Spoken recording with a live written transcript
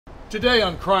Today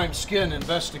on Crime Skin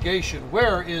Investigation,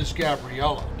 where is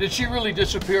Gabriella? Did she really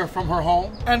disappear from her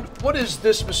home? And what is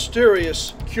this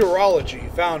mysterious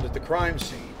Curology found at the crime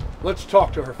scene? Let's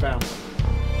talk to her family.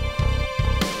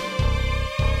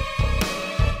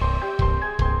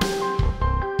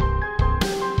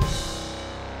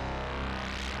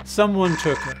 Someone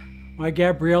took her. My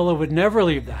Gabriella would never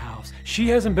leave the house. She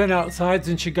hasn't been outside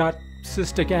since she got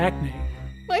cystic acne.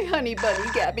 My honey bunny,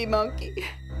 Gabby Monkey.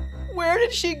 Where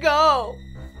did she go?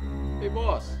 Hey,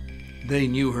 boss. They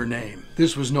knew her name.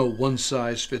 This was no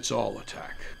one-size-fits-all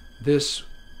attack. This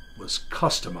was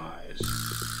customized.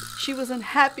 She was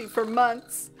unhappy for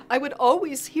months. I would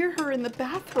always hear her in the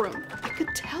bathroom. I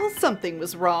could tell something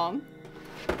was wrong.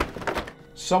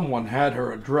 Someone had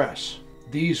her address.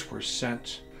 These were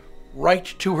sent right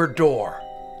to her door.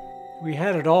 We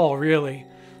had it all, really.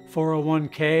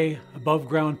 401k,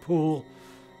 above-ground pool,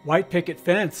 white picket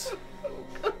fence.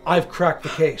 I've cracked the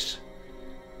case.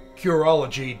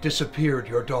 Curology disappeared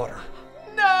your daughter.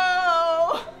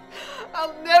 No!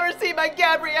 I'll never see my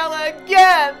Gabriella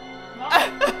again!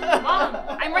 Mom,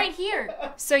 I'm right here.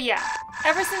 So yeah,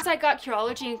 ever since I got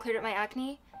Curology and cleared up my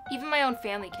acne, even my own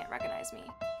family can't recognize me.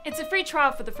 It's a free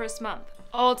trial for the first month,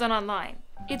 all done online.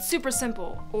 It's super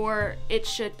simple, or it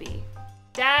should be.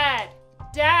 Dad!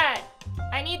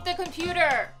 I need the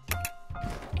computer!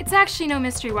 It's actually no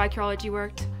mystery why Curology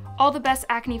worked. All the best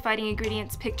acne-fighting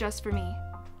ingredients picked just for me.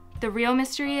 The real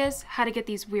mystery is how to get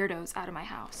these weirdos out of my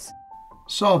house.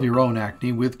 Solve your own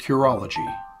acne with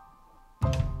Curology.